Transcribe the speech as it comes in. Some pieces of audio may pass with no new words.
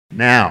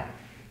Now,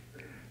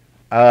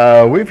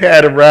 we've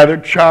had a rather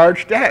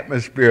charged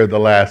atmosphere the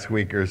last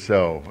week or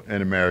so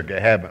in America,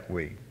 haven't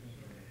we?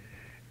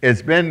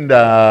 It's been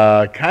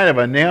kind of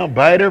a nail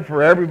biter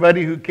for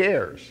everybody who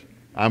cares,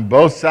 on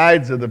both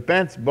sides of the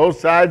fence, both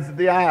sides of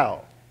the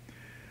aisle.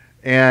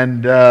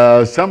 And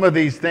some of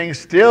these things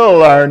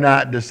still are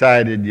not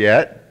decided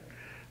yet.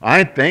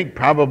 I think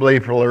probably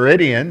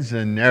Floridians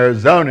and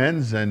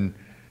Arizonans and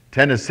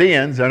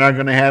Tennesseans are not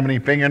going to have any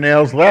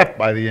fingernails left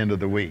by the end of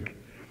the week.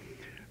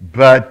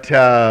 But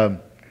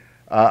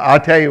I'll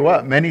tell you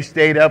what, many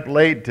stayed up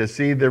late to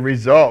see the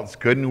results.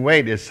 Couldn't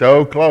wait. It's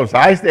so close.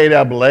 I stayed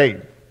up late,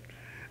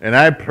 and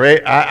I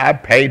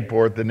paid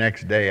for it the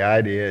next day.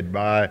 I did.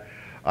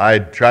 I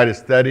try to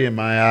study in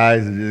my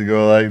eyes and just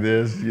go like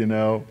this, you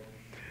know.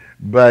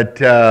 But,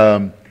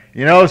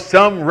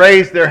 some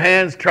raised their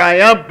hands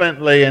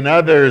triumphantly and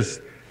others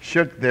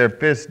shook their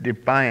fists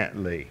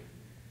defiantly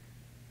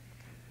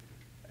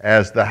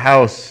as the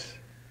House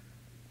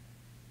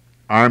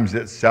arms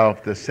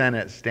itself, the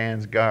Senate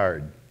stands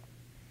guard.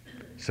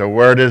 So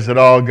where does it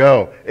all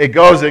go? It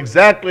goes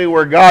exactly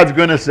where God's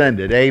going to send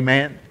it.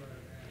 Amen.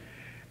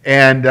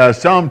 And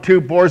Psalm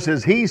 2:4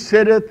 says, He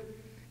sitteth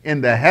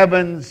in the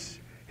heavens,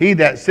 he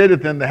that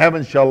sitteth in the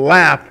heavens shall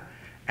laugh,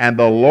 and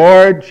the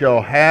Lord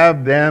shall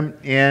have them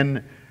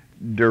in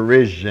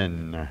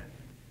derision.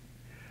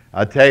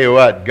 I'll tell you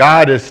what,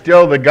 God is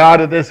still the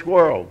God of this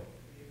world.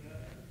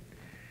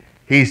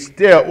 He's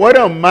still, what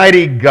a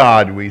mighty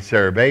God we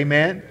serve.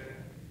 Amen.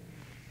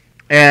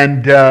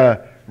 And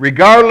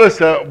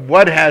regardless of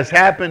what has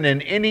happened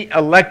in any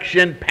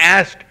election,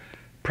 past,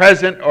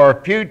 present,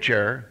 or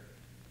future,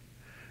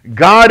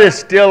 God is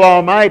still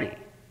almighty.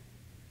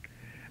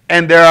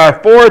 And there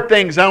are four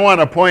things I want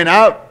to point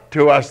out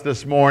to us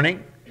this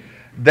morning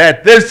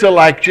that this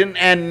election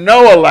and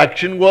no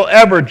election will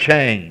ever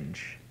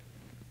change.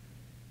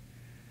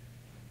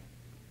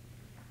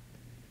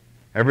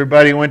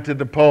 Everybody went to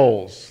the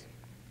polls.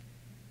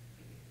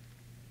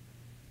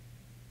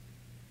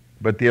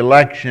 But the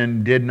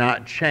election did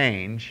not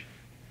change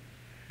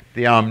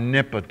the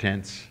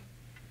omnipotence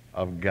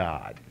of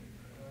God.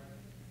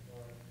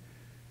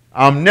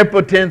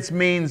 Omnipotence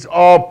means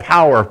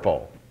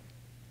all-powerful.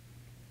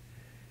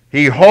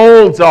 He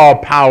holds all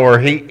power.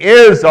 He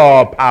is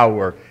all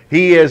power.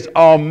 He is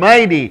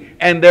almighty,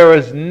 and there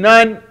is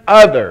none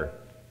other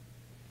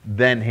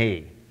than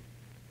He.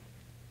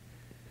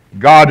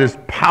 God is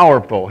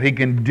powerful. He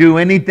can do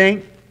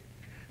anything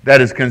that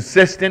is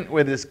consistent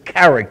with His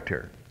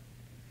character.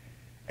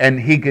 And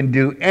He can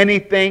do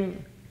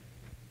anything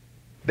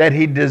that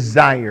He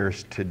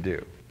desires to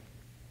do.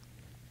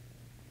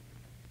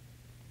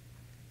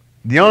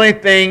 The only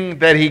thing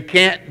that He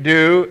can't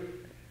do,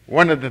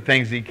 one of the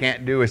things He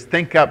can't do, is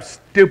think up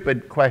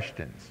stupid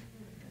questions.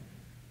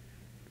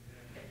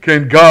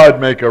 Can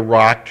God make a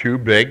rock too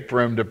big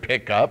for Him to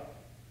pick up?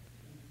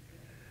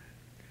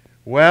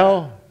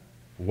 Well,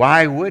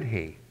 why would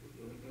He?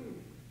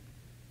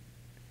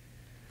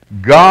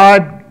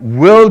 God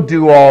will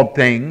do all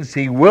things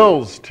He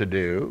wills to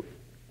do,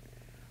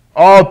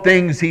 all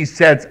things He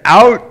sets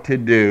out to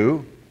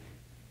do,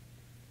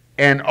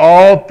 and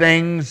all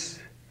things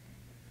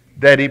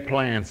that He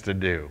plans to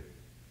do.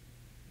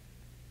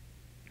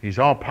 He's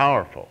all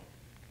powerful.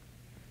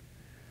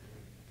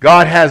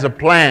 God has a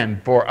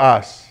plan for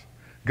us.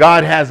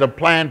 God has a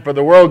plan for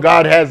the world.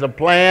 God has a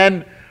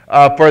plan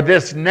for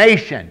this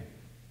nation.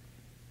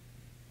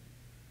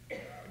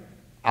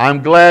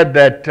 I'm glad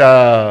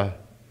that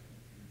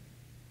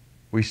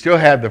we still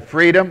have the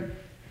freedom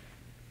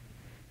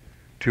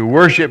to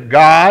worship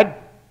God,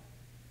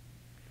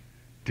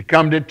 to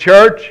come to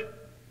church,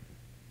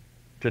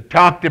 to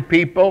talk to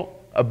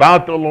people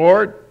about the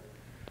Lord.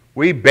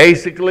 We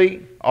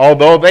basically,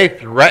 although they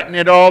threaten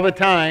it all the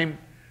time,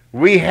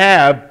 we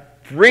have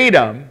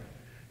freedom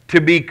to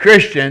be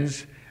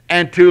Christians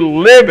and to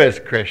live as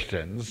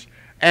Christians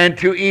and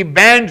to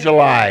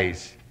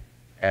evangelize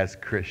as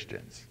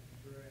Christians.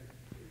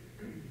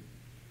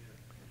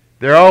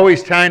 They're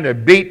always trying to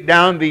beat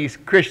down these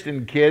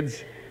Christian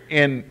kids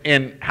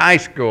in high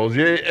schools.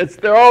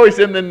 They're always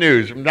in the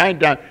news. From time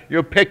to time,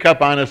 you'll pick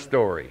up on a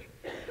story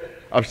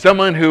of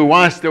someone who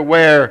wants to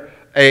wear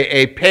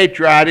a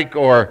patriotic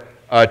or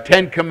a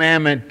Ten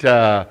Commandment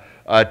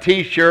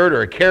T-shirt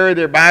or carry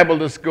their Bible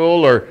to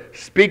school or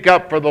speak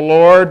up for the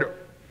Lord.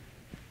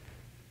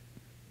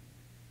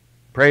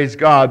 Praise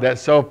God that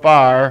so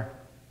far,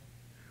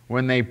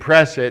 when they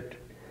press it,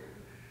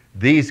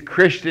 these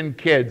Christian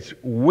kids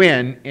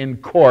win in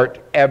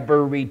court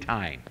every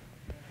time.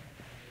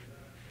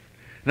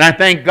 And I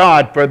thank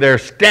God for their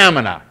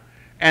stamina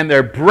and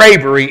their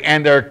bravery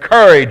and their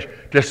courage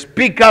to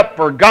speak up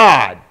for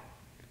God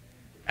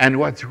and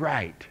what's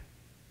right.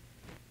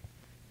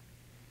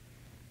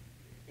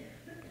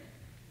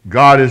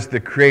 God is the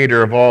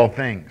creator of all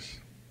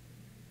things.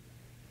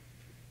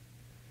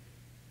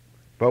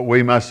 But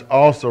we must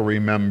also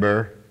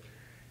remember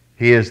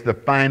He is the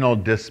final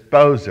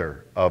disposer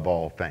of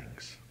all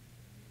things.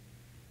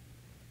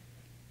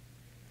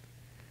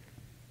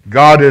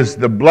 God is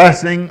the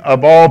blessing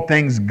of all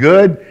things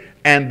good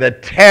and the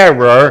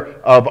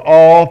terror of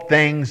all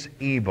things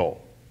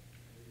evil.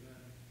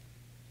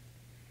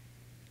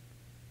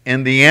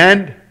 In the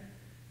end,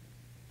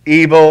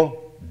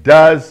 evil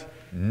does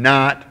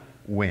not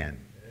win.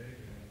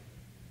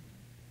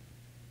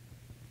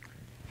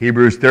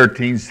 Hebrews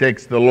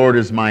 13:6, the Lord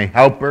is my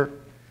helper.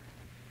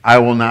 I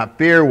will not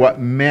fear what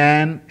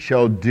man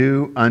shall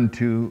do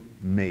unto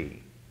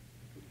me.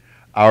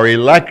 Our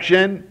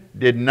election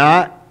did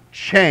not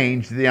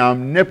change the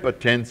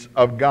omnipotence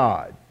of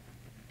God.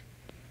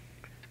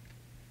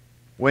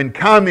 When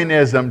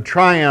communism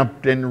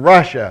triumphed in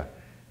Russia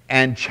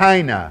and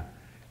China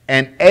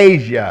and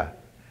Asia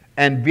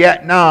and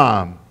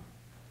Vietnam,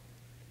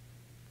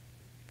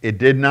 it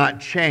did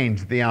not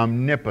change the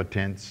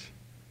omnipotence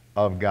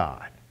of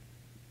God.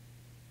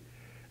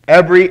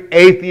 Every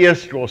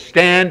atheist will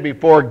stand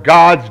before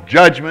God's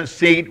judgment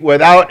seat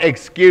without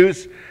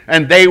excuse,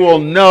 and they will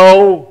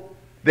know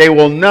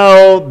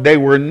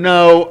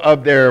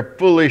of their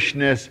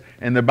foolishness.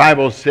 And the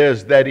Bible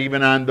says that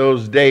even on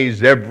those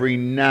days, every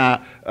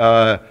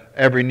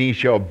knee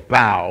shall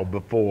bow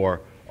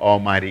before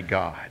Almighty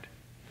God.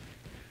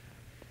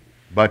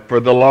 But for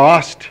the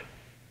lost,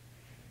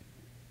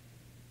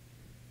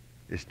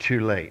 it's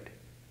too late.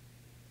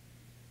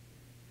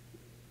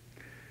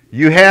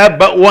 You have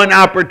but one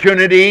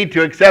opportunity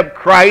to accept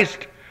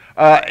Christ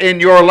in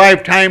your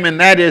lifetime, and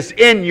that is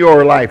in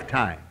your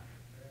lifetime.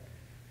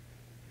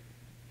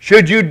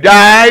 Should you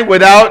die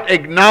without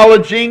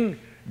acknowledging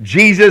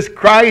Jesus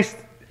Christ,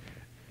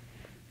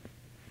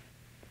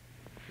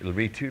 it'll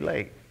be too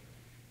late.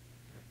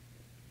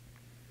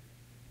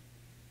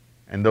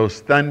 And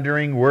those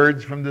thundering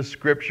words from the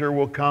Scripture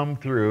will come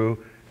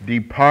through.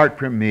 Depart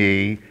from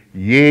me,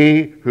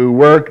 ye who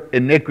work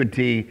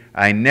iniquity,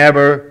 I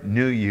never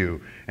knew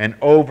you. And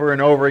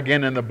over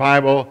again in the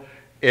Bible,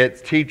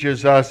 it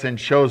teaches us and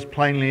shows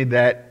plainly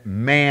that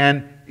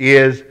man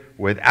is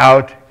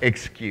without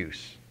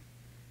excuse.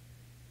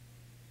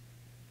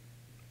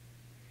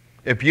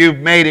 If you've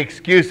made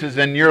excuses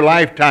in your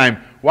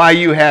lifetime why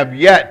you have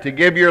yet to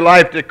give your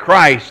life to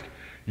Christ,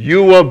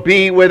 you will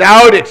be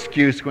without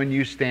excuse when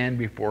you stand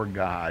before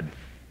God.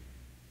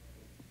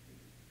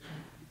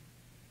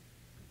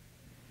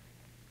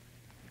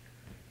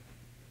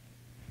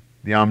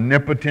 The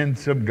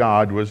omnipotence of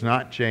God was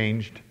not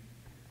changed.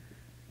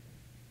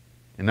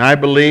 And I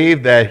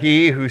believe that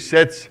He who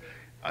sits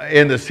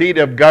in the seat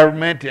of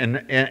government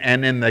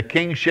and in the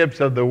kingships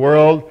of the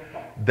world,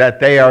 that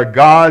they are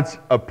God's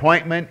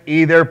appointment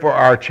either for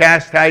our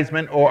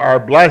chastisement or our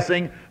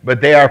blessing, but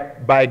they are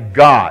by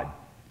God.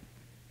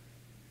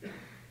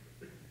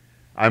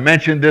 I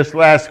mentioned this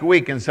last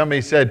week, and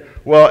somebody said,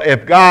 well,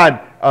 if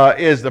God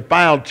is the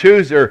final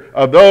chooser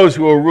of those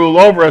who will rule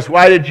over us,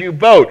 why did you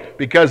vote?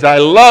 Because I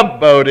love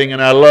voting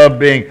and I love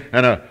being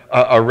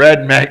a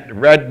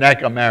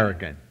redneck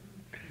American.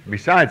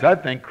 Besides, I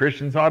think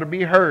Christians ought to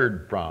be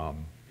heard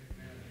from.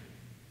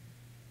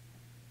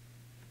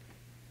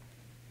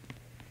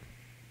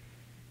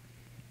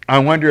 I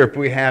wonder if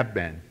we have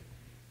been.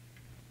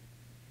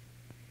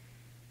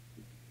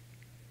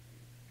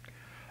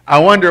 I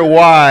wonder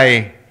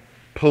why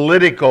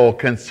political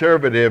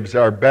conservatives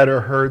are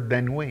better heard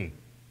than we.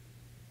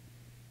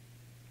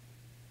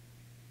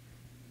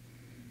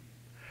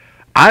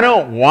 I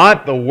don't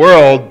want the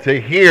world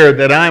to hear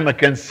that I'm a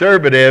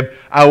conservative.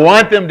 I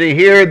want them to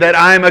hear that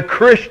I'm a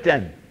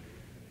Christian.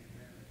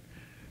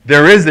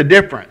 There is a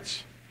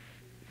difference.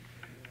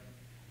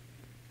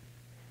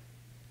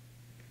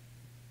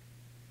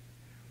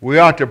 We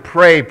ought to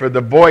pray for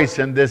the voice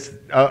in this,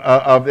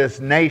 of this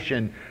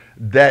nation,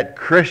 that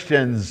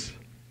Christians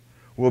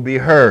will be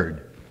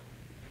heard.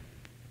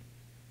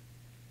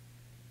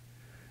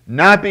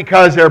 Not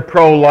because they're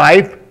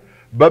pro-life,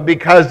 but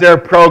because they're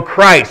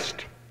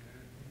pro-Christ.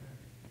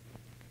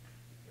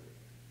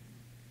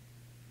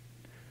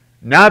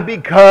 Not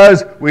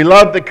because we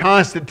love the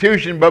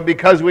Constitution, but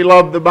because we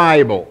love the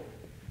Bible.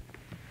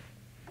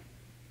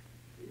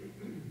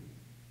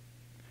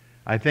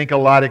 I think a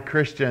lot of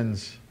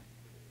Christians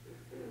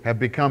have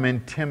become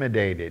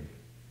intimidated,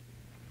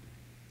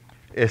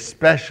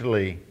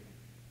 especially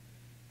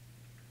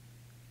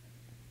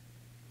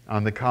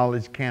on the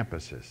college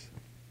campuses.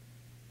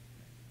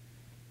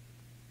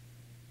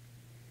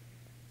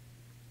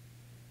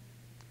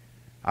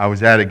 I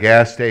was at a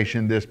gas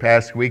station this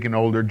past week. An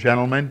older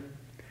gentleman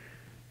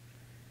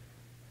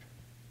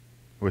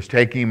was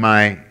taking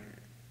my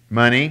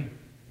money,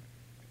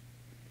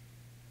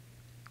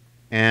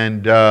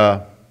 and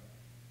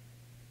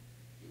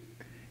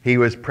he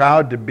was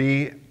proud to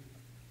be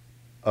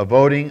a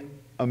voting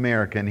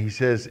American. He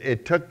says,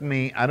 it took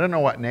me, I don't know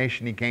what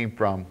nation he came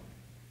from,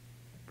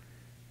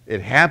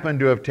 it happened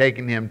to have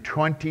taken him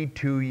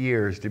 22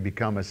 years to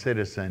become a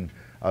citizen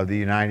of the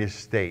United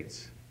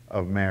States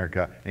of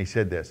America. And he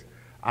said this,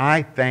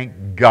 I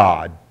thank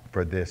God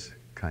for this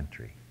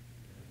country.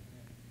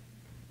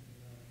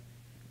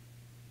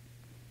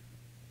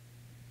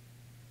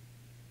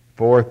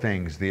 Four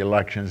things the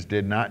elections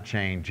did not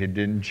change. It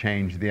didn't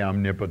change the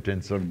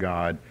omnipotence of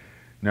God.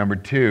 Number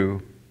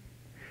two,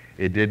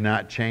 It did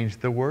not change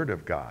the Word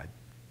of God.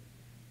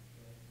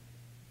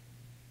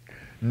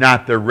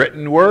 Not the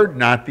written Word,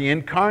 not the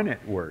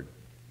incarnate Word.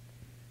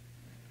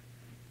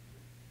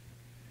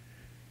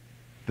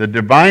 The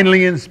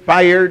divinely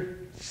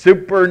inspired,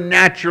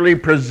 supernaturally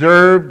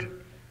preserved,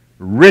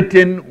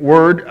 written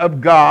Word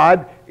of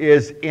God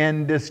is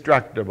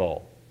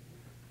indestructible.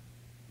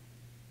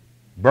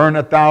 Burn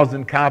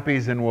 1,000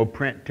 copies and we'll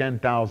print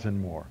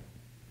 10,000 more.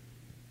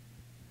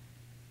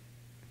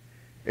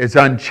 It's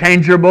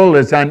unchangeable,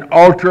 it's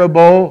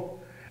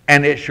unalterable,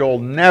 and it shall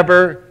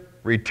never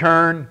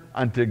return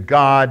unto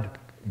God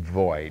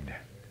void.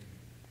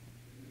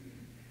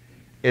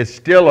 It's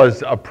still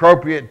as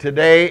appropriate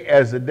today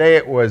as the day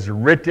it was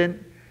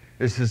written.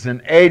 This is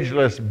an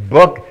ageless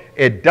book.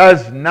 It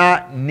does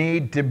not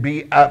need to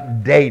be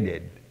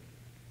updated.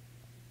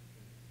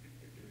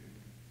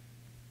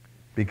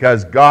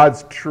 Because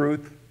God's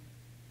truth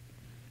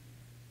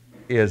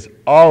is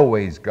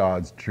always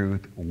God's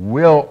truth,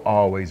 will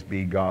always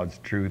be God's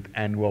truth,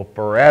 and will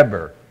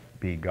forever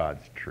be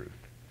God's truth.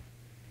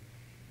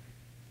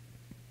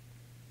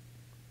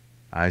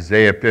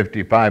 Isaiah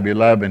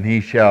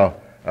 55:11,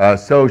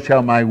 so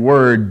shall my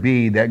word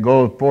be that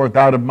goeth forth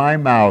out of my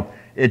mouth.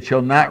 It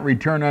shall not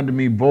return unto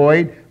me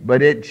void,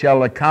 but it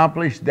shall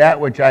accomplish that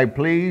which I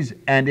please,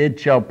 and it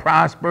shall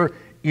prosper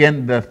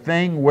in the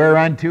thing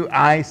whereunto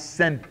I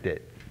sent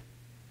it.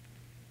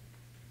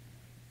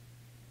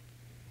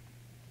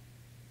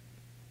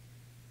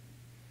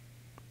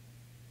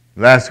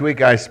 Last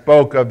week I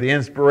spoke of the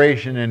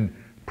inspiration and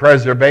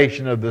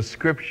preservation of the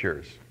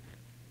Scriptures.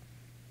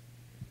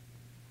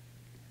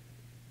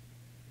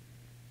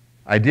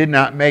 I did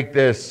not make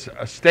this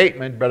a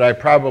statement, but I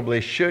probably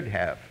should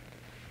have.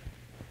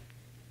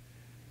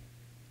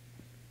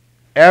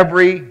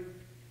 Every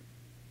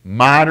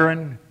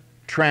modern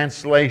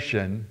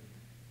translation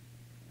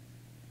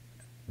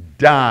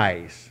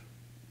dies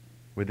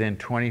within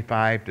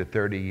 25 to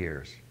 30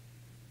 years.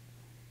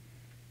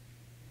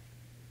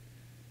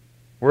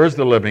 Where's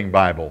the Living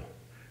Bible?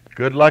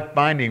 Good luck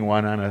finding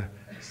one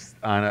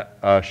on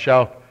a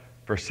shelf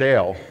for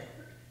sale.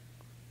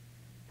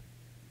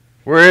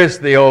 Where is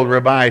the old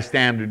Revised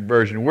Standard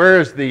Version? Where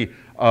is the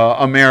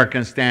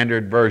American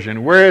Standard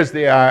Version? Where is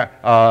the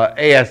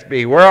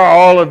ASB? Where are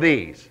all of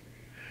these?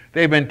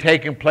 They've been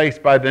taken place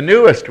by the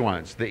newest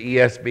ones, the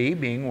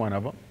ESV being one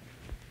of them.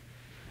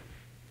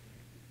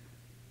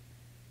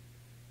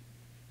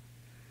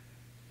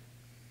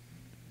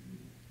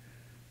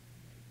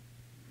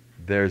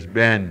 There's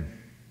been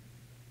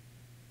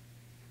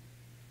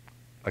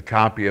a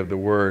copy of the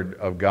Word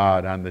of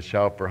God on the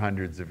shelf for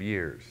hundreds of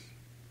years.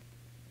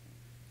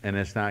 And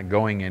it's not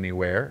going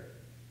anywhere.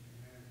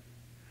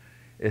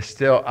 It's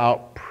still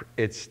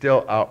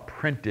out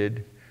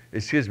printed.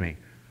 Excuse me.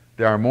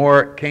 There are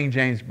more King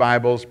James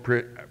Bibles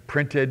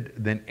printed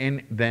than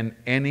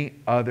any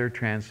other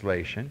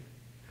translation.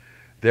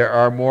 There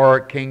are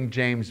more King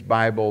James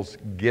Bibles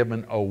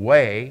given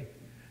away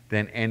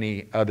than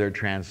any other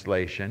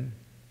translation.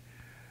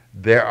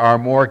 There are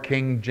more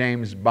King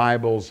James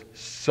Bibles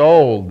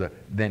sold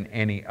than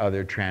any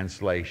other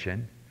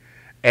translation.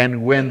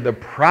 And when the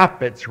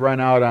prophets run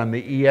out on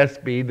the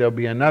ESV, there'll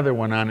be another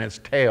one on its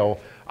tail.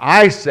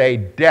 I say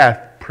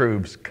death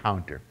proves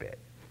counterfeit.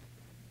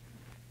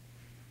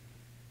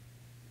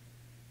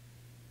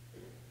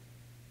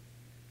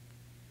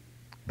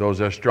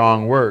 Those are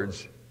strong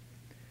words.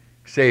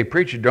 Say,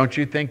 preacher, don't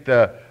you think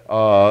the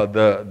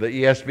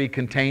ESV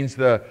contains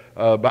the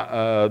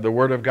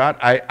Word of God?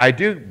 I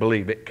do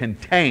believe it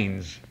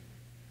contains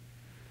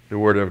the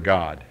Word of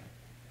God.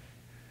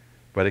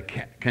 But it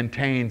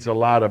contains a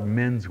lot of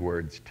men's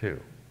words too.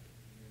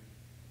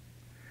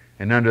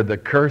 And under the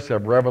curse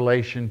of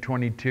Revelation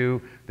 22,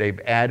 they've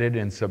added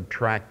and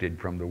subtracted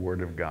from the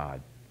Word of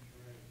God.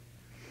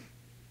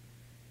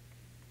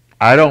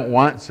 I don't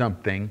want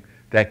something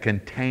that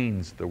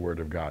contains the Word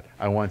of God.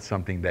 I want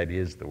something that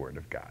is the Word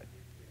of God.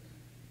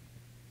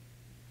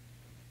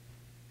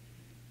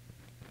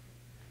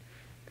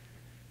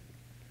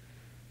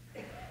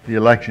 The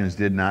elections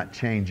did not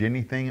change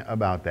anything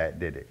about that,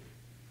 did it?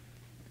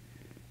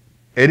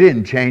 It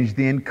didn't change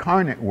the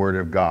incarnate Word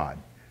of God.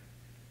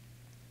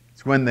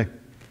 It's when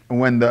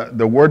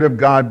the Word of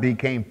God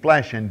became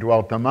flesh and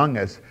dwelt among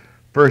us.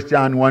 1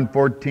 John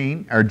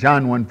 1:14, or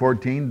John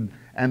 1:14,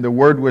 and the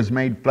Word was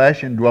made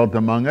flesh and dwelt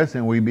among us,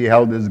 and we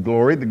beheld His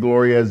glory, the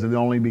glory as the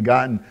only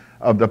begotten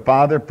of the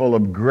Father, full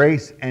of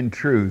grace and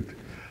truth.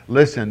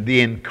 Listen,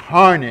 the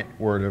incarnate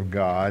Word of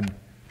God,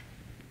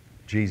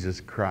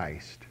 Jesus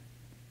Christ,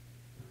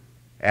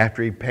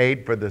 after He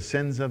paid for the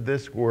sins of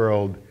this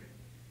world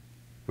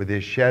with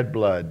His shed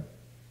blood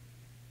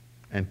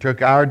and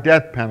took our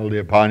death penalty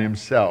upon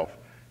Himself,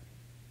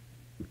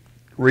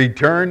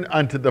 returned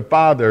unto the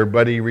Father,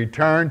 but He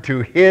returned to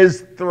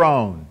His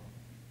throne.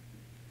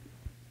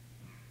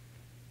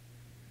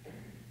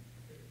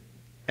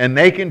 And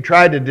they can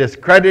try to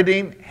discredit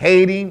Him,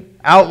 hate Him,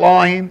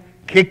 outlaw Him,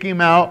 kick Him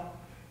out,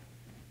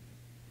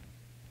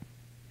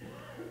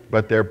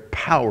 but they're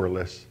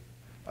powerless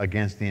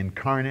against the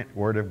incarnate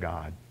Word of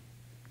God.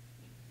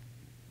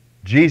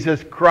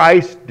 Jesus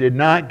Christ did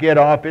not get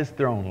off his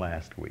throne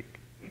last week.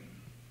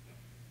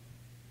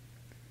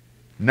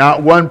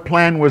 Not one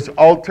plan was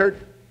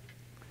altered.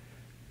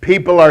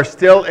 People are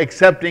still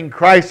accepting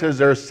Christ as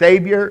their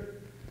Savior.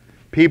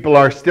 People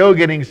are still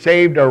getting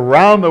saved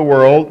around the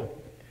world.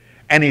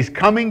 And He's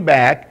coming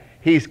back.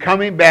 He's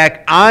coming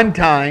back on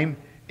time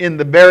in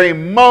the very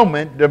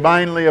moment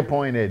divinely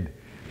appointed.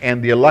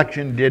 And the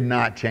election did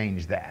not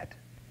change that.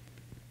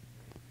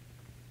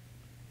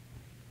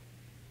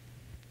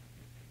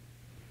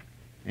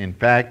 In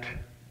fact,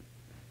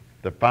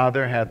 the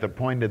Father hath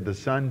appointed the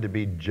Son to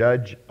be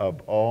judge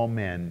of all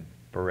men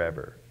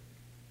forever.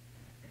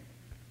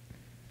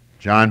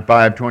 John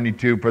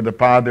 5:22, for the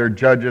Father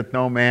judgeth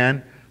no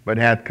man, but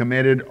hath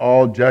committed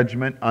all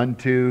judgment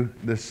unto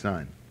the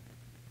Son.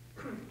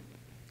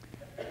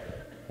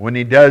 When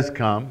He does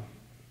come,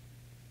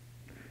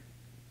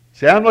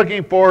 see, I'm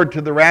looking forward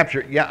to the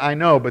rapture. Yeah, I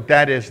know, but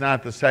that is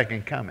not the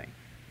second coming.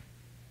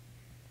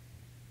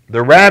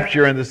 The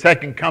rapture and the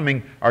second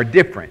coming are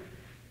different.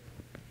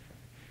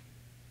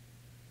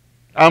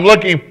 I'm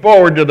looking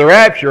forward to the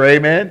rapture,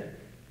 amen?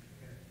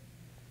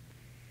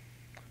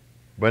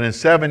 But in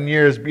 7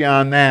 years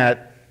beyond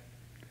that,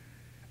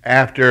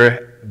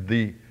 after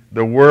the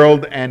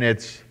world and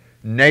its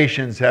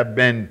nations have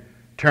been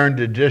turned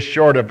to just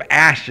short of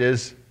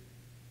ashes,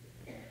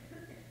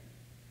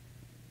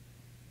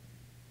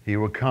 He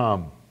will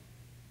come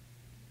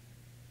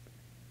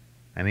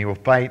and He will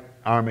fight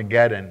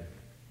Armageddon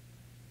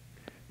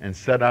and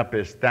set up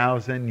His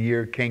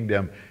 1,000-year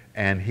kingdom,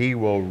 and He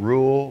will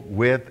rule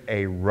with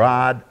a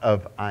rod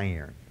of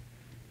iron.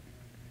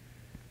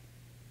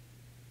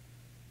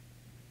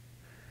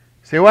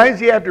 See, why does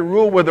He have to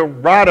rule with a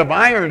rod of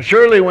iron?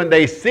 Surely when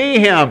they see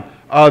Him,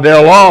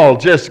 they'll all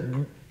just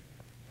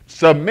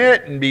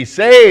submit and be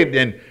saved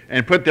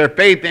and put their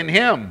faith in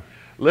Him.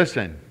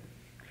 Listen,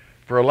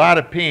 for a lot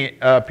of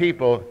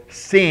people,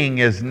 seeing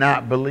is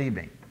not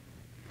believing.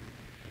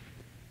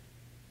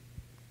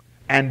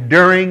 And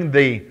during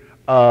the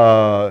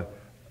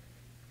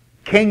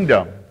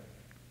kingdom,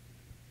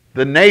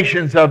 the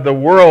nations of the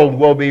world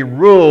will be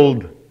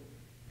ruled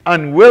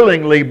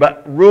unwillingly,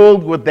 but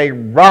ruled with a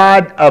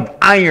rod of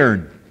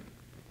iron.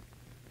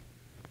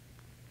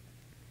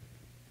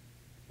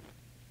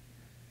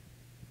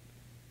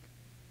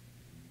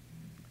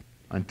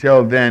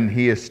 Until then,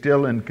 He is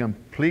still in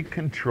complete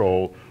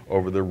control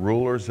over the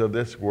rulers of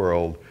this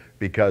world,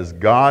 because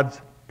God's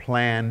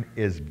plan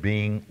is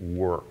being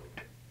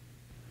worked.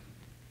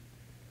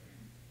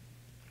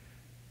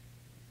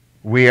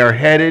 We are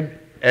headed,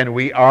 and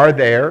we are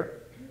there,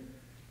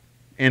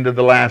 into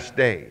the last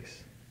days.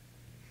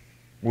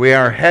 We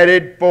are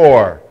headed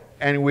for,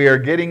 and we are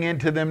getting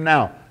into them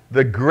now,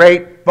 the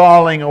great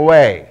falling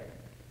away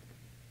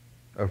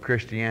of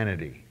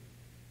Christianity.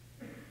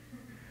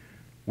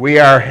 We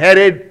are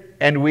headed,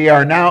 and we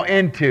are now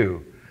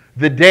into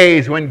the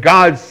days when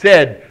God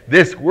said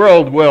this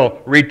world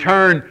will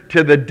return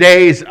to the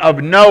days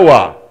of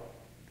Noah.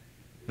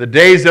 The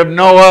days of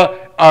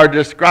Noah are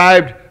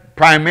described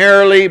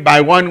primarily by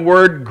one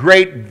word,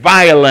 great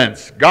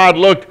violence. God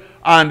looked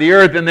on the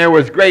earth and there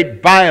was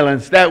great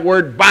violence. That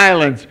word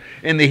violence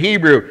in the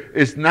Hebrew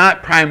is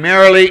not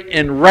primarily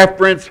in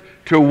reference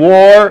to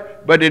war,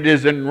 but it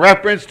is in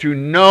reference to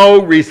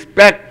no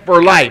respect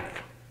for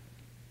life.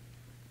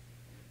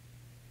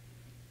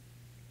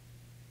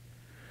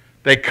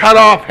 They cut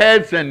off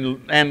heads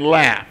and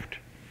laughed.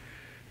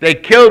 They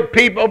killed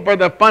people for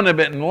the fun of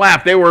it and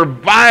laughed. They were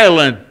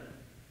violent.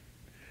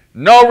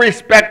 No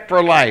respect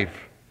for life.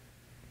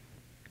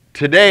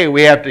 Today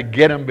we have to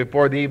get them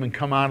before they even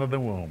come out of the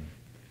womb.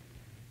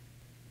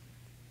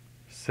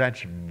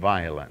 Such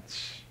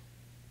violence.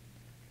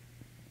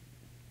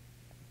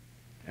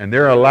 And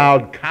they're a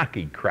loud,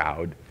 cocky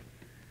crowd.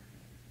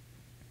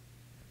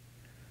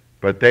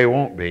 But they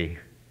won't be.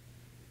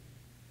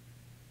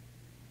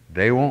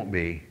 They won't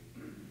be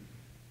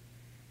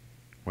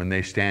when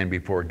they stand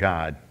before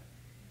God.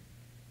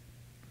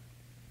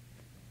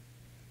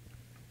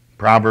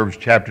 Proverbs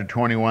chapter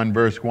 21,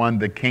 verse 1,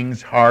 the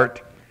king's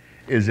heart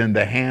is in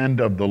the hand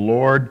of the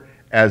Lord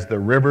as the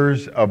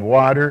rivers of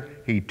water.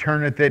 He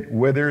turneth it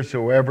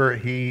whithersoever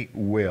He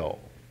will.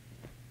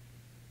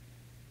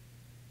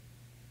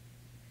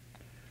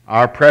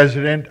 Our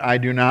president, I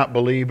do not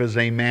believe, is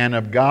a man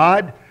of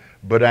God,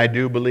 but I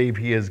do believe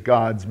he is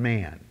God's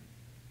man.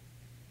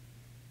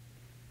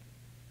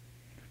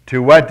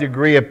 To what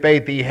degree of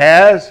faith he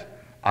has,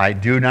 I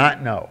do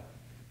not know,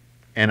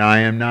 and I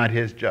am not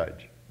his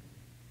judge.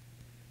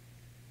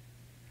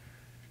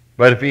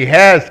 But if he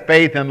has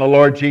faith in the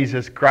Lord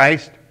Jesus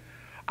Christ,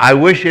 I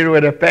wish it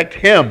would affect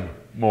him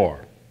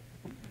more.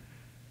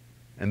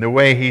 And the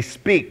way he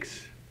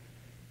speaks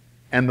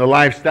and the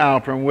lifestyle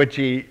from which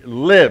he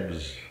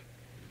lives.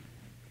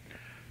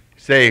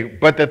 Say,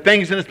 but the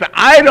things in his past,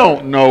 I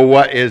don't know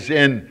what is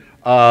in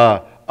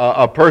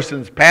a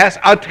person's past.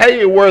 I'll tell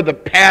you where the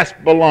past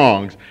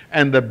belongs,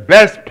 and the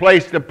best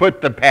place to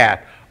put the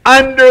past,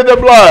 under the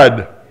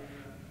blood.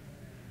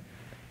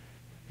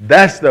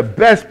 That's the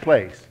best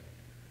place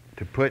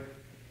to put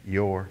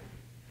your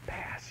past.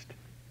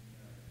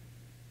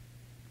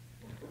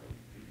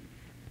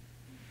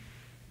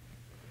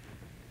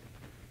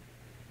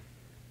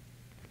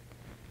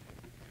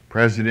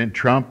 President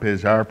Trump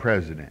is our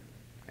president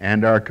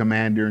and our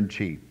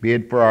commander-in-chief. Be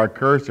it for our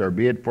curse or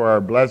be it for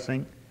our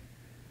blessing,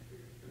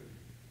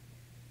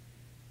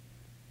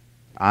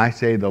 I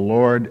say the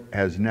Lord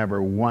has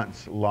never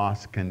once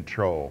lost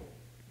control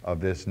of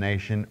this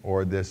nation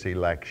or this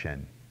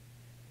election.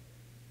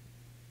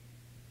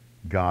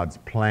 God's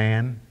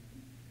plan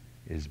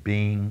is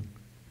being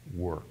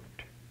worked.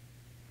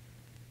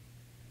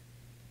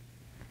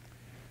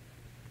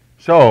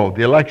 So,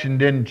 the election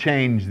didn't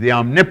change the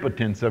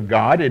omnipotence of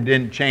God. It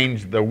didn't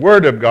change the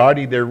Word of God,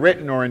 either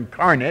written or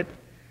incarnate.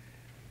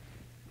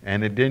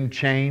 And it didn't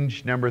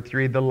change, number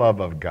 3, the love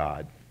of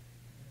God.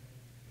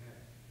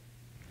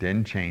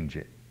 Didn't change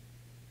it.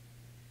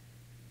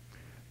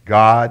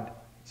 God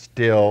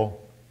still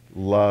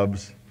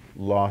loves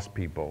lost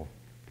people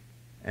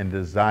and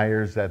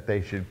desires that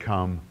they should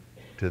come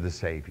to the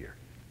Savior.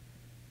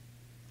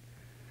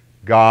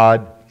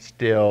 God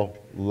still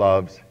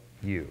loves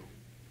you.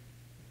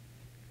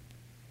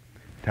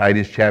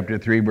 Titus chapter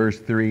 3, verse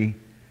 3,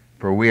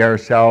 for we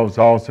ourselves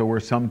also were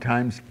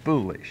sometimes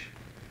foolish,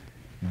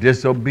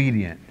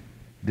 disobedient,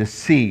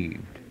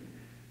 deceived,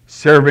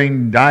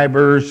 serving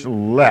divers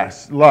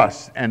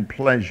lusts and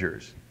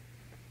pleasures,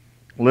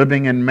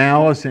 living in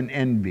malice and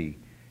envy,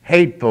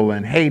 hateful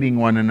and hating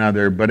one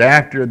another. But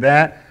after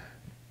that,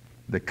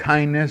 the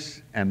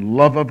kindness and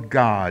love of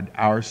God,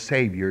 our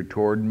Savior,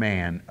 toward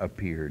man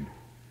appeared.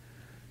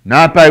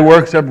 Not by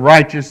works of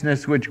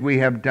righteousness which we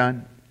have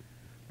done,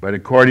 but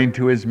according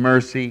to His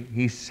mercy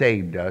He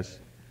saved us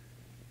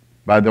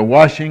by the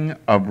washing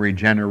of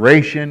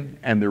regeneration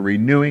and the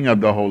renewing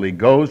of the Holy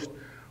Ghost,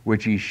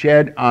 which He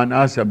shed on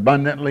us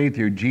abundantly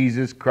through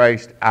Jesus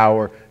Christ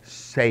our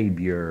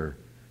Savior.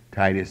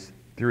 Titus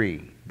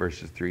 3,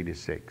 verses 3 to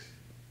 6.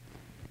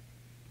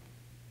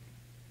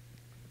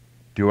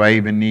 Do I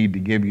even need to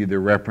give you the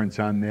reference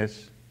on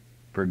this?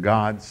 For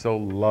God so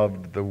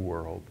loved the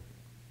world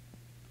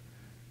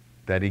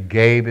that He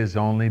gave His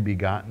only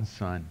begotten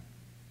Son,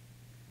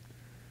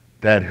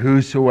 that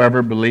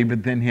whosoever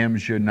believeth in Him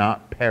should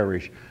not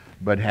perish,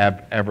 but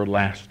have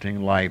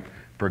everlasting life.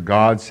 For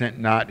God sent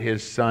not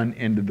His Son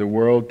into the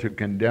world to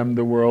condemn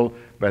the world,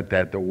 but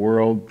that the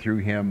world through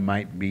Him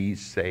might be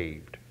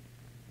saved.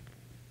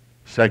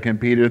 2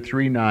 Peter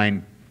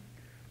 3:9,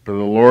 for the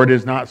Lord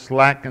is not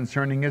slack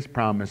concerning His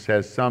promise,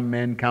 as some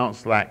men count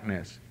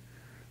slackness,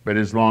 but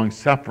is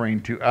long-suffering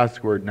to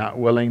usward, not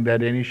willing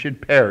that any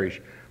should perish,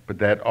 but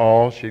that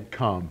all should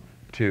come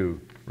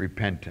to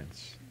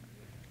repentance.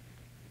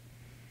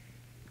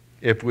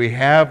 If we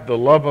have the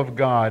love of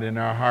God in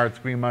our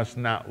hearts, we must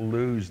not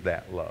lose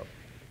that love.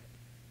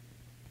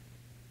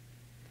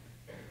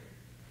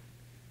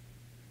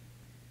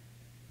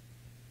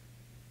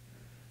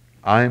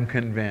 I am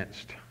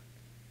convinced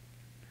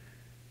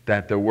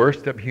that the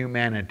worst of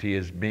humanity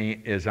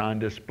is on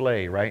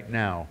display right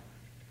now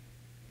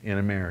in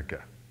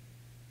America.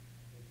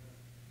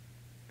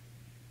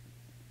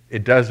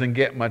 It doesn't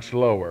get much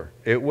lower.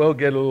 It will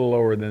get a little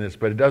lower than this,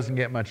 but it doesn't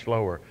get much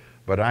lower.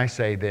 But I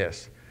say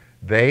this,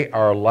 they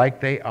are like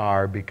they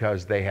are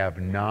because they have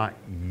not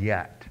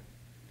yet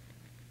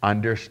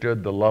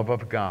understood the love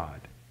of God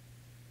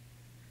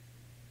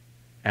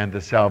and the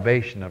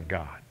salvation of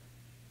God.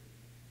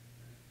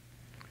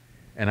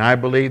 And I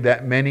believe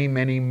that many,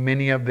 many,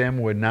 many of them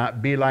would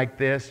not be like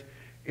this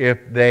if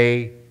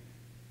they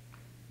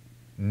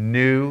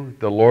knew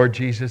the Lord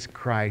Jesus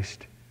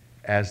Christ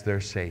as their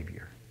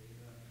Savior.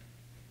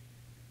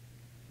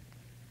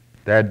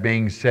 That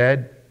being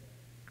said,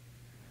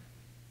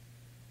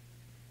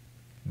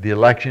 the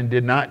election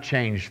did not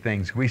change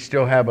things. We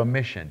still have a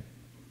mission.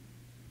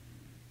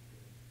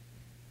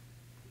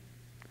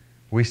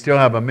 We still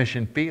have a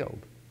mission field.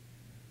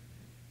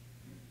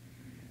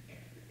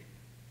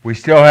 We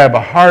still have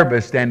a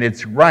harvest, and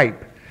it's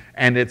ripe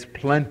and it's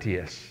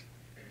plenteous.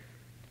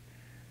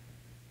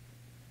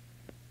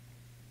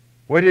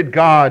 What did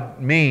God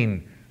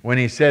mean when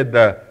He said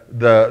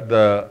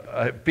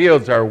the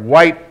fields are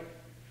white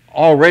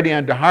already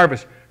unto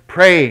harvest?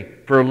 Pray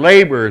for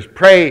laborers,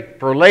 pray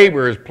for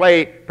laborers,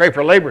 pray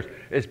for laborers.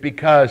 It's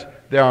because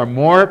there are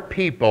more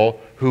people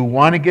who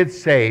want to get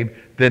saved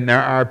than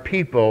there are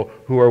people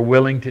who are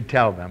willing to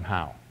tell them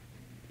how.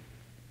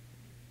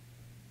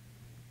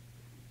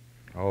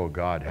 Oh,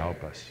 God,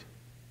 help us.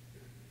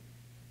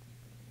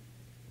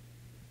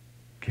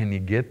 Can you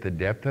get the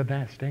depth of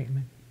that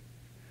statement?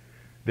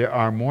 There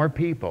are more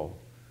people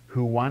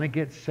who want to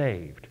get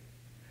saved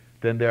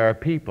than there are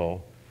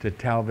people to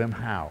tell them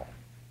how.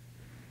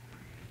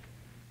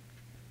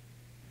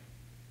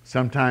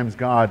 Sometimes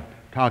God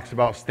talks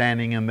about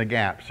standing in the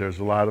gaps. There's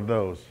a lot of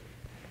those.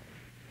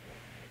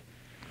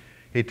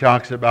 He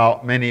talks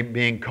about many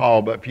being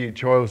called but few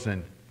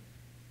chosen.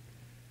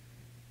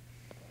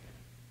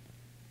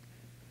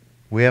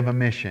 We have a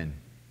mission.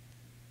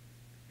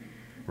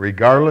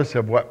 Regardless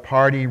of what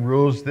party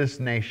rules this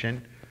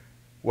nation,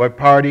 what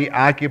party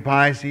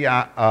occupies the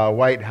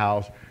White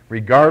House,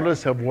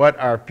 regardless of what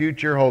our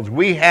future holds,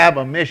 we have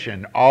a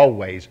mission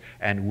always,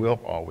 and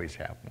will always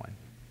have one.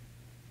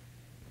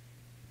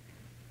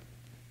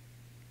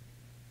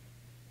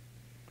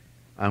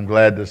 I'm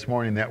glad this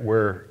morning that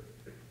we're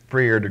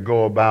freer to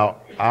go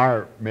about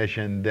our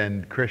mission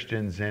than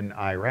Christians in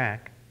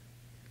Iraq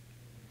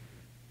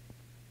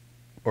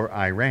or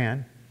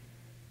Iran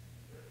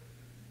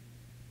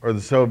or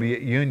the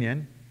Soviet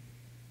Union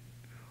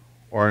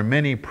or in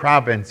many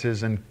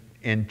provinces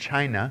in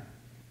China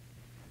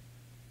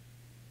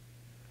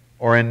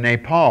or in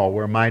Nepal,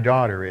 where my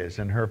daughter is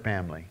and her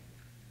family.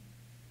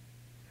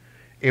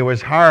 It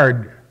was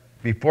hard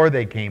before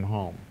they came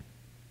home.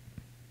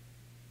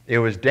 It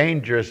was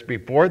dangerous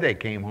before they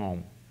came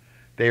home.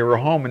 They were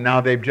home and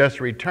now they've just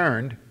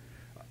returned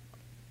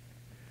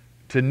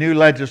to new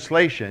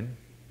legislation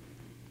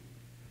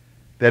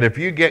that if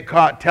you get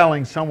caught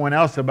telling someone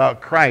else about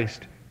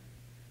Christ,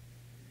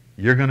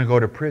 you're going to go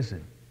to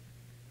prison.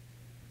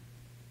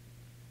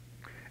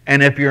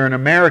 And if you're an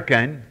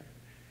American,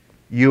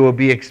 you will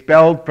be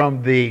expelled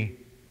from the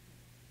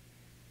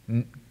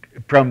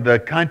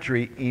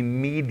country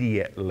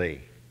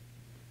immediately.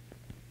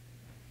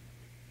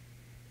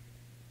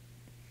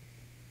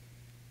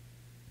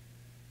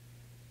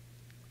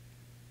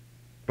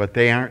 But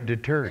they aren't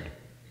deterred.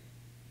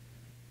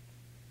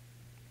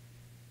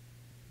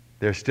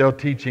 They're still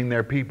teaching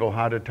their people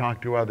how to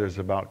talk to others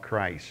about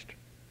Christ.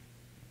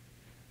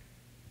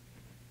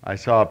 I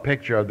saw a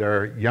picture of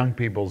their young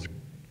people's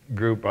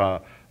group.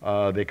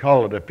 They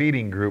call it a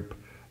feeding group,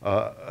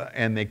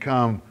 and they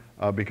come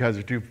because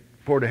they're too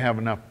poor to have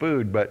enough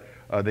food, but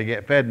they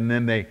get fed, and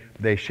then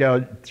they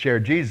share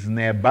Jesus, and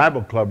they have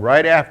Bible club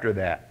right after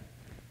that.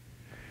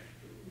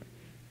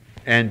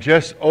 And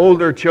just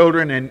older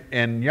children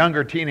and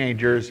younger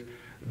teenagers,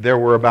 there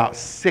were about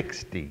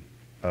 60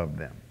 of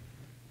them.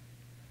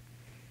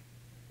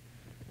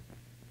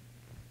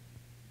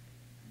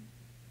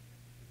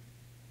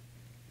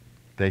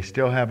 They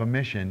still have a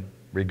mission,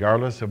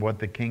 regardless of what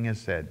the king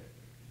has said.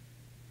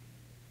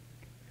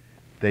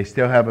 They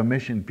still have a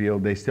mission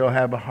field. They still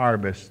have a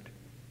harvest.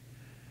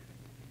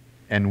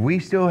 And we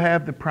still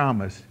have the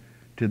promise,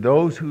 to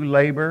those who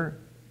labor,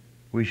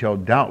 we shall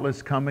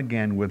doubtless come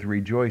again with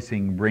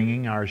rejoicing,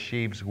 bringing our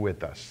sheaves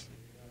with us.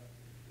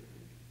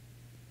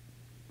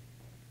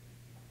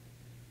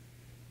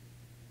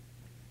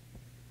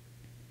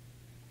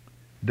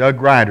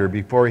 Doug Ryder,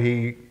 before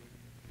he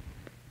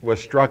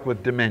was struck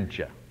with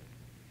dementia,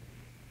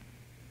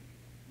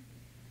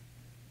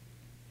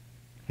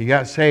 he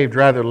got saved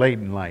rather late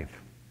in life.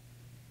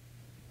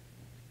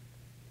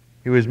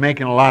 He was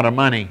making a lot of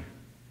money.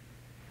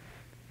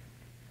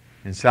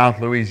 In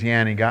South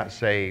Louisiana, he got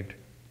saved.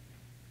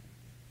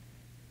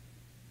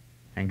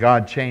 And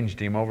God changed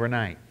him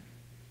overnight.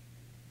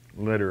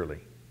 Literally.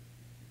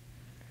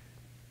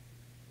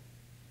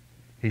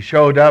 He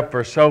showed up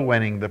for soul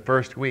winning the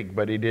first week,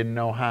 but he didn't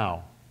know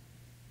how.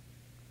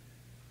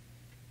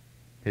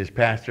 His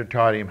pastor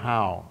taught him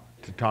how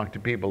to talk to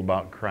people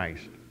about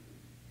Christ.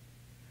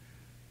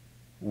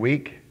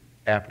 Week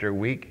after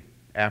week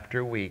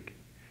after week,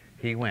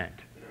 he went.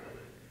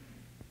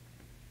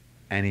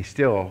 And he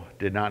still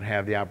did not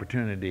have the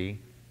opportunity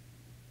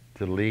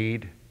to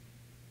lead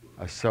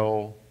a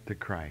soul to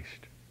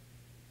Christ.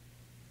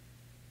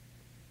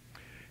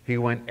 He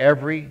went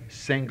every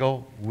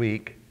single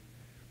week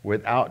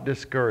without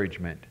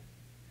discouragement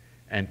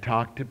and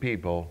talked to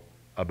people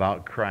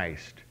about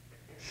Christ.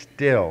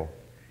 Still,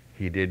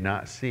 he did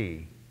not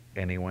see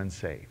anyone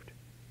saved.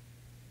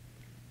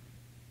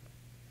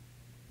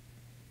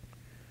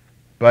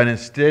 But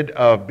instead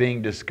of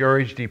being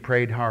discouraged, he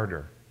prayed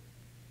harder.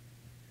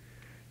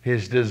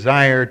 His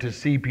desire to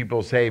see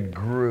people saved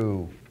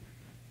grew.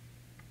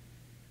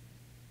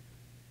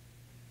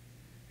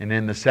 And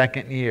in the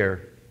second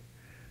year,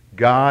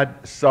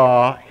 God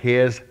saw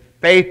his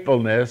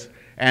faithfulness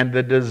and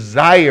the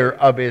desire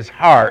of his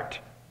heart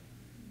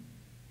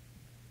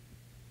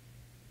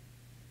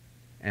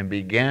and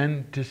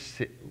began to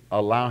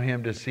allow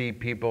him to see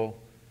people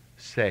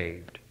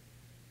saved.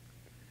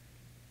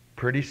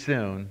 Pretty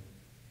soon,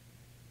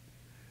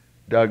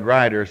 Doug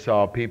Ryder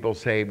saw people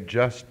saved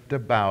just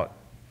about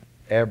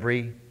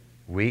every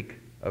week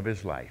of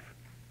his life.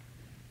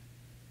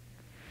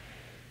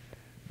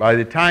 By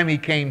the time he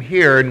came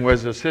here and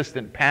was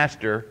assistant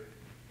pastor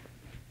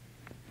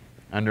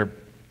under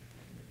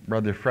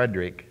Brother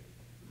Frederick,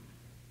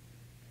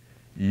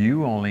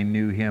 you only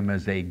knew him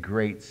as a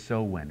great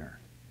soul winner.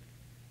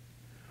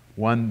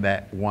 One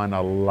that won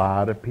a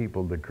lot of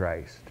people to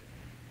Christ.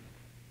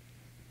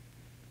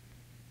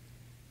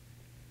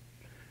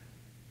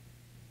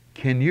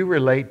 Can you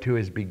relate to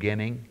his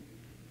beginning?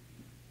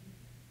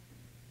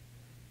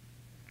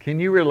 Can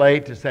you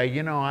relate to say,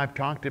 you know, I've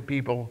talked to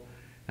people,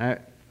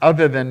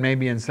 other than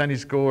maybe in Sunday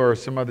school or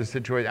some other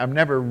situation, I've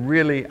never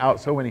really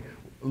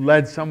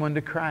led someone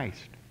to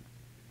Christ.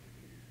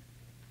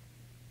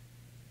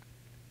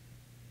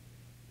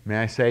 May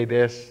I say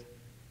this?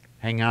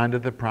 Hang on to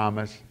the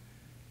promise.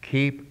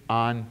 Keep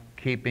on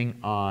keeping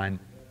on.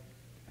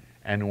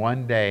 And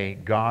one day,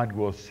 God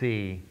will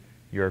see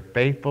your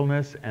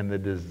faithfulness and the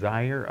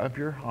desire of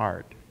your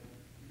heart.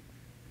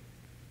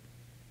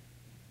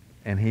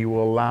 And he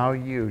will allow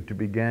you to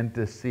begin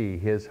to see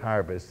his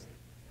harvest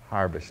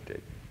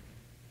harvested.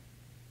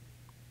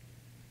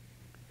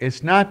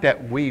 It's not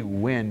that we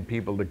win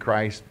people to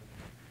Christ.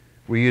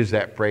 We use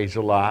that phrase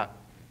a lot.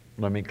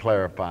 Let me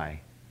clarify.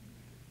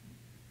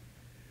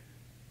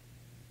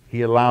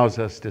 He allows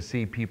us to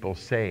see people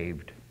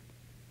saved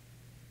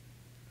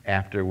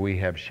after we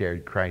have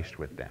shared Christ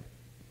with them.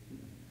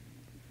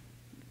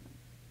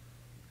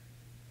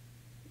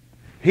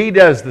 He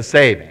does the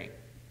saving.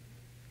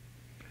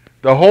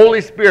 The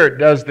Holy Spirit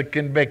does the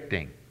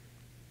convicting.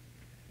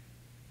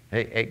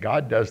 Hey,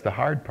 God does the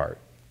hard part.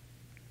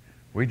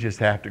 We just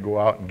have to go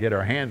out and get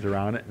our hands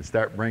around it and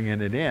start bringing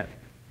it in.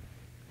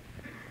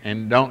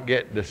 And don't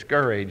get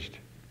discouraged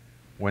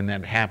when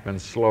that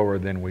happens slower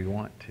than we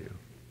want to.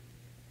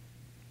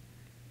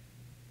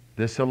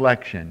 This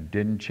election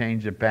didn't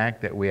change the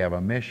fact that we have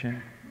a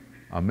mission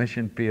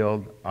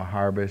field, a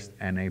harvest,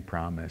 and a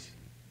promise.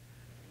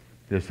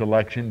 This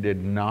election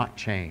did not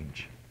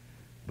change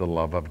the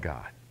love of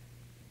God.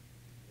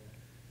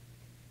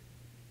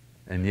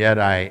 And yet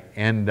I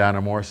end on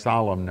a more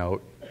solemn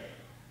note.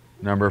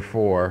 Number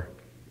 4,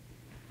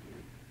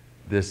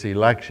 this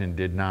election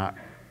did not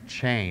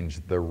change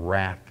the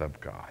wrath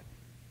of God.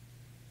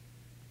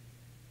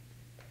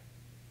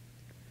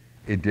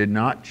 It did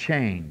not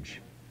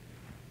change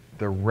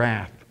the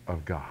wrath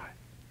of God.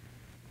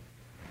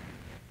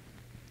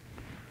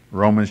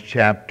 Romans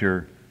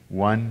chapter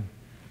 1,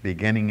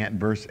 beginning at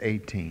verse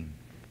 18.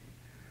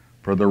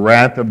 For the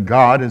wrath of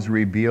God is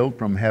revealed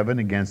from heaven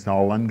against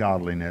all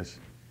ungodliness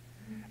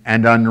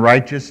and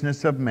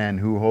unrighteousness of men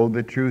who hold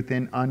the truth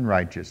in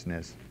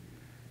unrighteousness,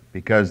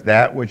 because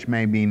that which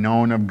may be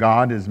known of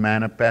God is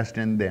manifest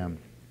in them.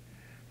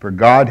 For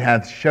God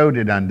hath showed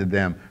it unto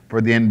them.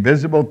 For the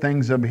invisible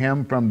things of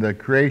him from the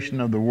creation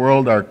of the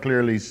world are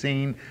clearly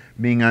seen,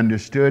 being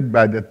understood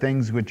by the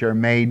things which are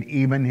made,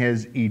 even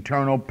his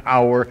eternal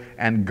power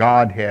and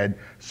Godhead,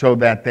 so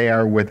that they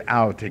are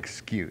without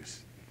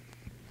excuse.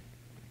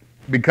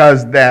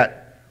 Because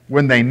that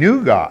when they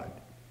knew God,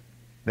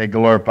 they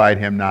glorified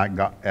him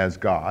not as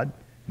God,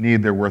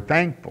 neither were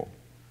thankful,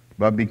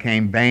 but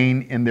became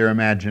vain in their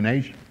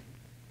imagination.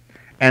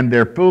 And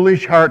their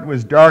foolish heart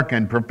was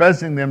darkened,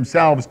 professing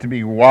themselves to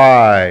be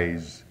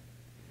wise.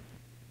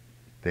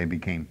 They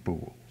became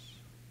fools,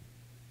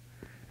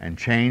 and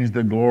changed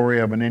the glory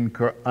of an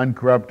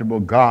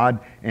uncorruptible God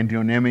into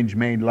an image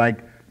made like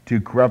to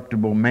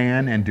corruptible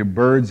man, and to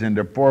birds, and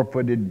to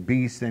four-footed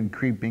beasts, and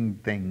creeping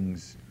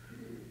things.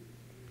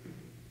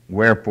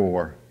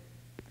 Wherefore,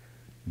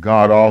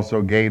 God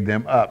also gave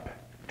them up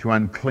to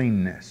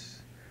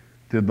uncleanness,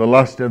 to the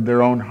lust of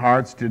their own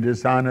hearts, to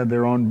dishonor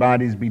their own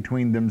bodies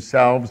between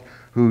themselves,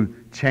 who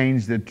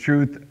changed the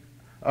truth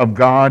of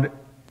God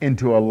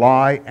into a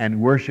lie,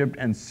 and worshipped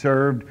and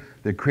served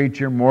the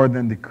creature more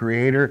than the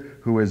Creator,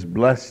 who is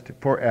blessed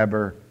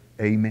forever.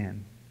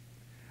 Amen.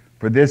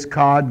 For this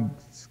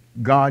cause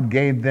God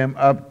gave them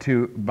up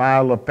to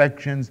vile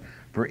affections,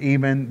 for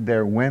even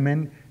their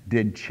women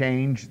did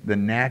change the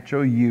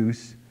natural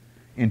use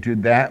into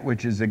that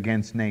which is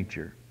against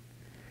nature.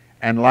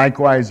 And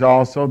likewise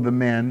also the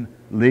men,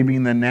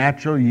 leaving the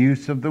natural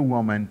use of the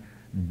woman,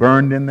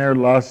 burned in their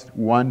lust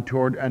one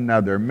toward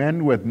another,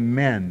 men with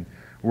men,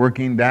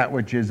 working that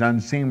which is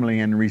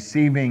unseemly, and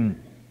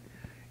receiving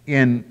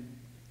in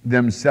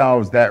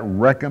themselves that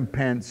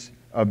recompense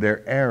of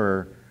their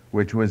error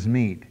which was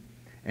meet.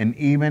 And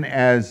even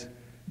as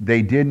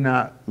they did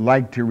not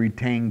like to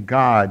retain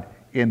God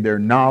in their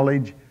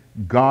knowledge,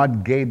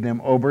 God gave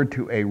them over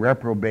to a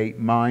reprobate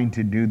mind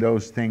to do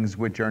those things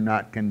which are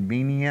not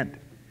convenient,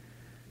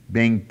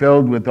 being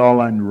filled with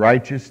all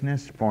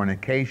unrighteousness,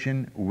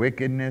 fornication,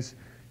 wickedness,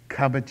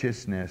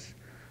 covetousness,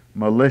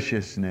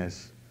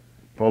 maliciousness,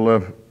 full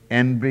of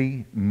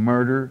envy,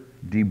 murder,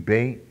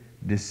 debate,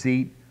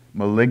 deceit,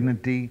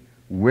 malignity,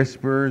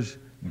 whisperers,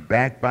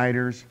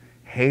 backbiters,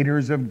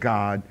 haters of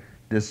God,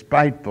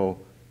 despiteful,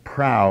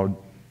 proud,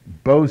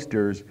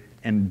 boasters,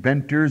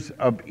 inventors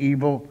of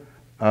evil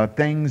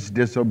things,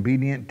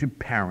 disobedient to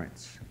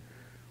parents,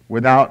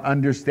 without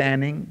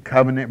understanding,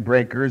 covenant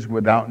breakers,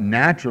 without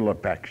natural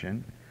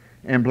affection,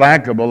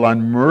 implacable,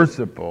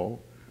 unmerciful,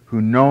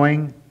 who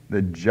knowing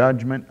the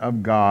judgment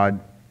of God,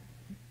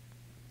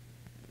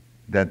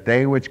 that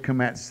they which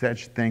commit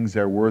such things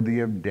are worthy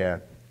of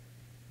death,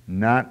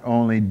 not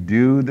only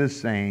do the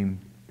same,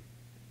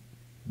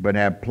 but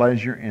have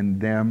pleasure in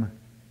them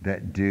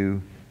that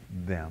do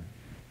them.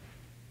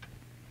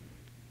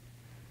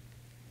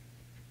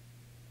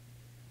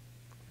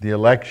 The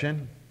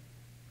election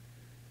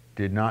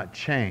did not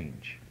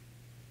change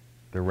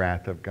the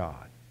wrath of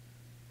God.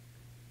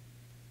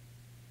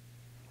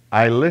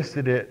 I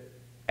listed it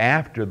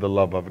after the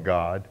love of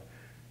God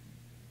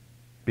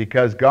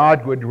because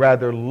God would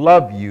rather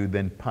love you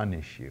than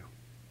punish you.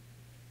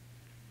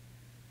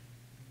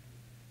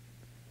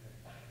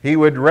 He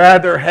would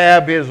rather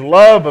have his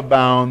love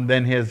abound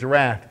than his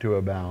wrath to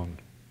abound.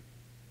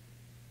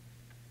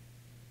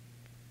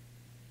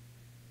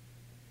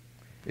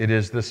 It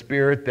is the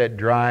Spirit that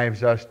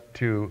drives us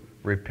to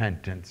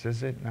repentance,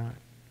 is it not?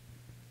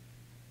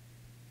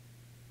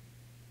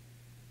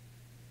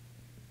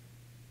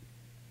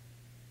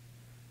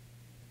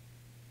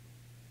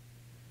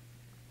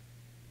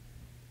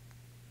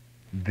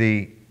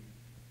 The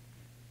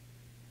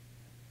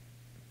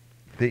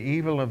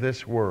evil of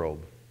this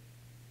world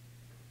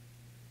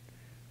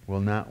will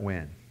not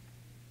win.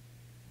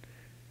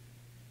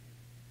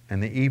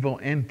 And the evil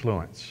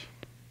influence,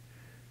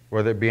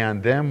 whether it be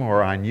on them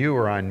or on you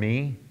or on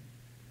me,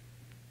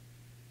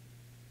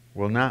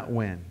 will not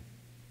win.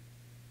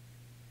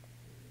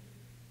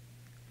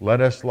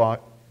 Let us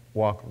walk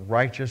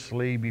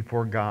righteously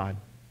before God.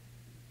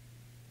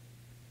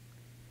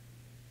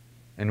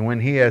 And when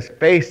He has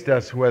faced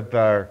us with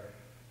our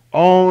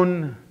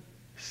own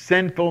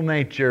sinful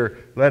nature,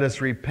 let us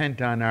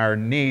repent on our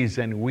knees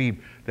and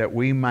weep that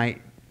we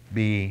might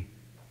be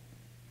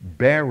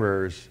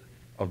bearers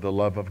of the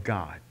love of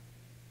God.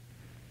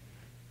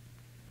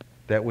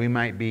 That we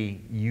might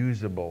be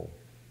usable.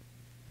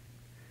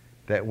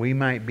 That we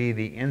might be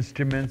the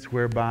instruments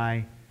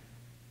whereby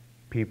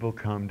people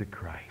come to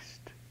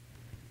Christ.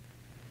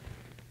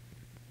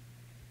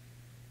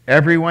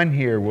 Everyone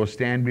here will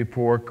stand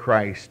before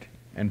Christ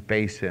and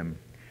face Him.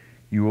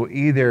 You will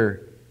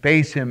either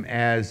face Him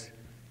as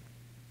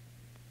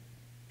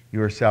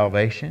your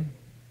salvation,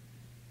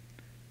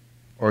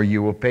 or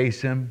you will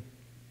face Him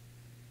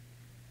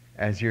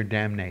as your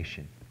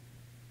damnation.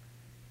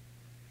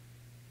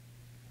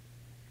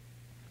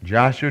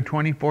 Joshua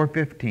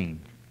 24:15.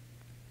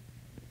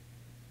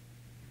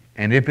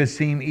 And if it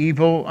seem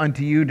evil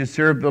unto you to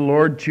serve the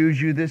Lord, choose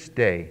you this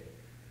day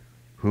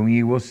whom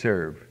ye will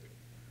serve,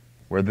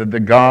 whether the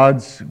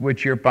gods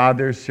which your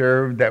fathers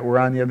served that were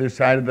on the other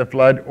side of the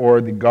flood,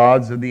 or the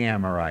gods of the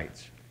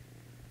Amorites,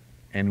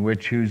 in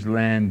whose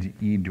land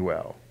ye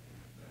dwell.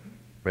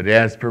 But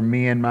as for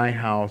me and my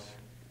house,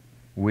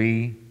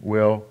 we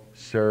will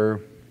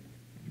serve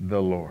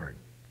the Lord.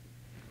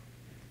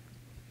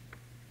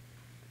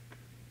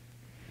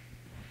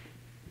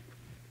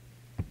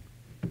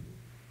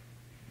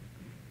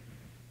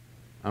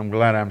 I'm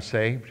glad I'm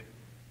saved.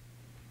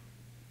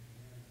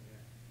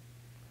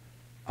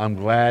 I'm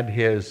glad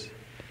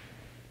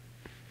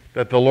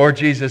that the Lord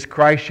Jesus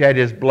Christ shed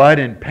His blood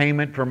in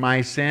payment for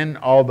my sin,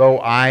 although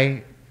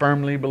I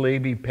firmly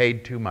believe He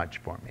paid too much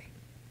for me.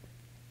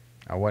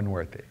 I wasn't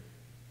worth it.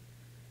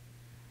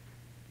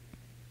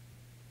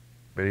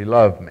 But He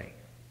loved me.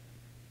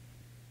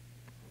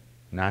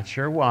 Not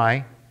sure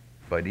why,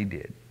 but He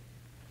did.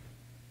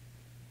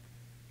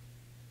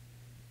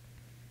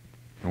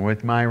 And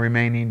with my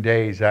remaining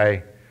days,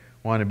 I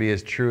want to be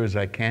as true as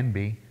I can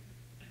be.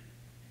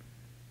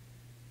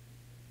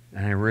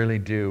 And I really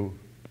do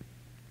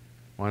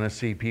want to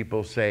see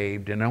people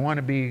saved. And I want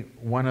to be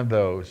one of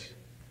those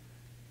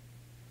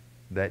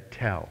that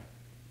tell,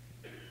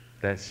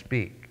 that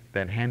speak,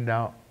 that hand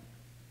out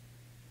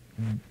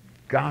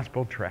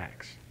gospel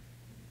tracts.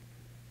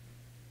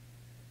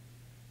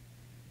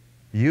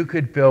 You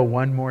could fill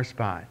one more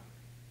spot.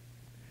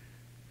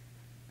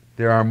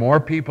 There are more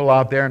people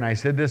out there, and I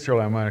said this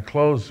earlier, I'm going to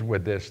close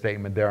with this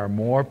statement. There are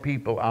more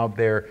people out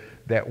there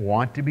that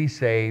want to be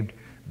saved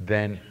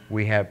than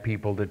we have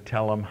people to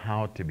tell them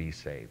how to be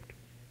saved.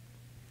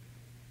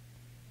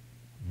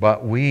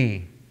 But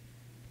we,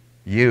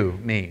 you,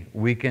 me,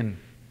 we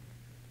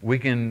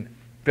can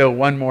fill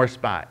one more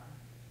spot.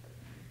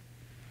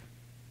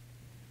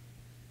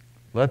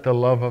 Let the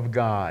love of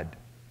God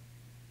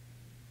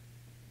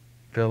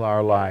fill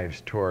our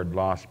lives toward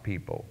lost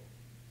people.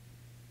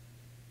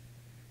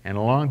 And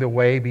along the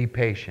way, be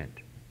patient.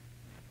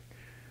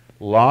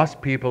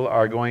 Lost people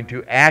are going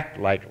to act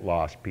like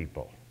lost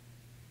people.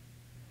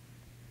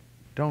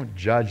 Don't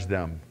judge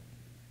them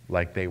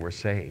like they were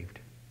saved.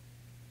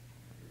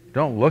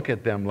 Don't look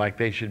at them like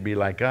they should be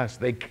like us.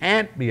 They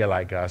can't be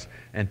like us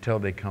until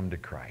they come to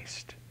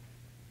Christ.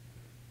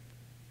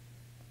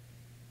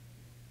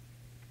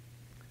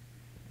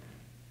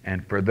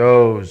 And for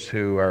those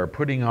who are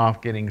putting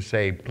off getting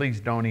saved, please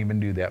don't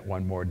even do that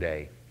one more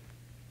day.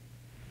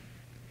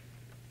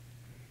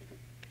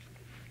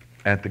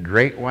 At the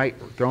great white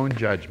throne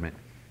judgment,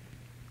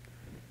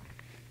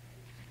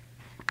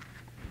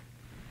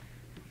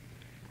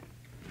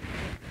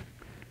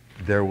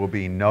 there will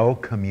be no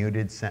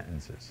commuted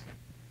sentences.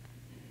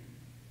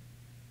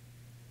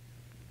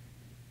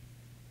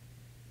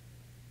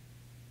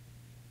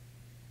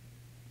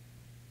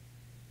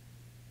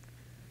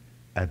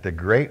 At the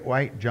great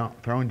white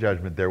throne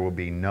judgment, there will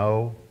be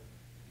no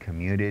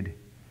commuted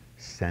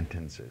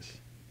sentences.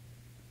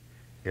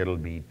 It'll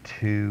be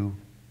too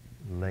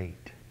late.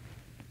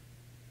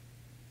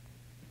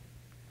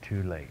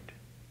 Too late.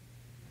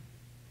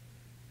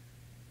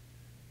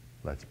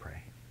 Let's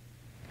pray.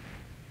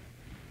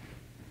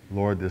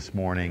 Lord, this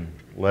morning,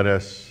 let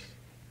us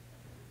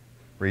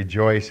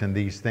rejoice in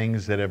these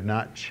things that have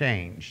not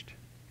changed,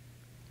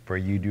 for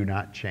you do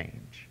not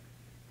change.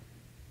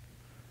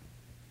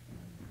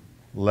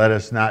 Let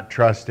us not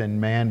trust in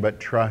man, but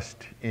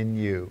trust in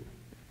you.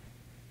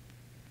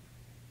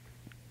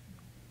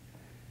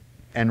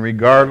 And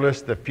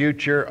regardless the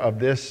future of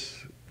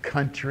this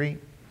country,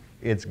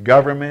 its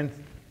government,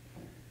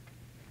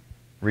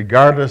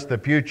 regardless the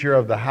future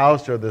of the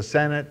House or the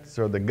Senate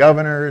or the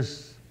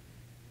governors,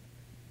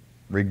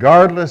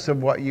 regardless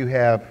of what you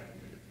have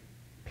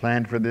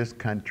planned for this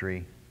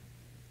country.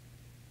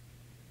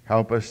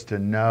 Help us to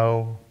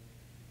know,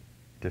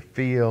 to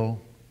feel,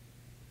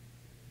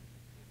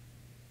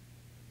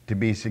 to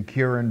be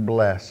secure and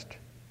blessed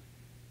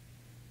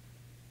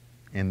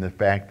in the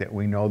fact that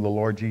we know the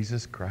Lord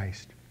Jesus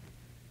Christ,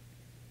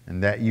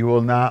 and that you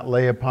will not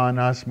lay upon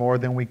us more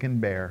than we can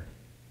bear.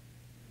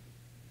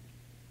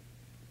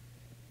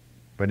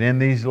 But in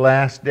these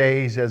last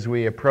days, as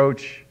we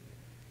approach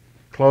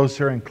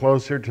closer and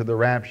closer to the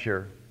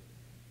rapture,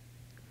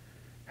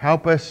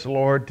 help us,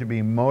 Lord, to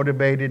be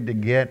motivated to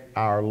get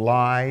our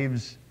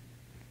lives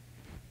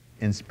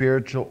in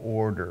spiritual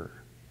order,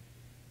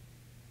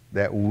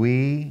 that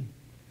we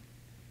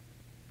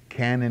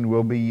can and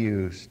will be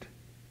used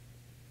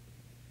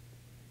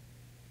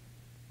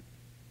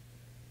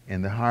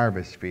in the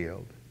harvest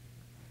field,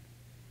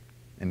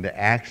 and to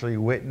actually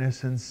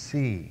witness and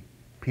see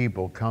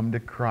people come to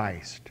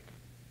Christ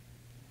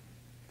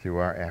through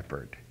our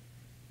effort.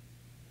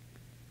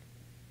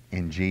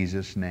 In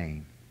Jesus'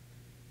 name,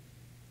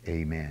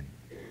 amen.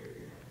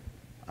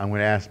 I'm going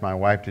to ask my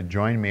wife to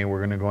join me. We're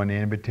going to go into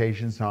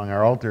invitation song.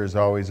 Our altar is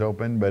always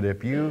open, but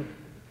if you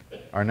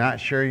are not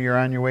sure you're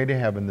on your way to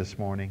heaven this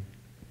morning,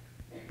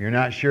 if you're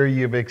not sure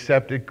you've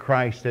accepted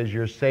Christ as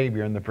your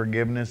Savior and the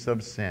forgiveness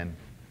of sin,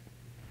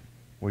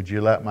 would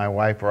you let my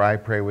wife or I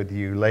pray with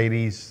you?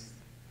 Ladies,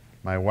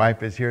 my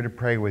wife is here to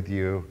pray with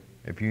you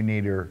if you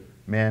need her.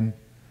 Men,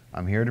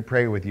 I'm here to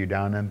pray with you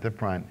down at the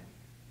front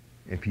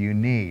if you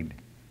need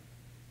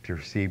to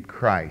receive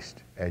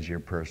Christ as your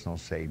personal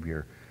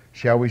Savior.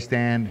 Shall we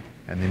stand?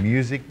 And the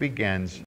music begins.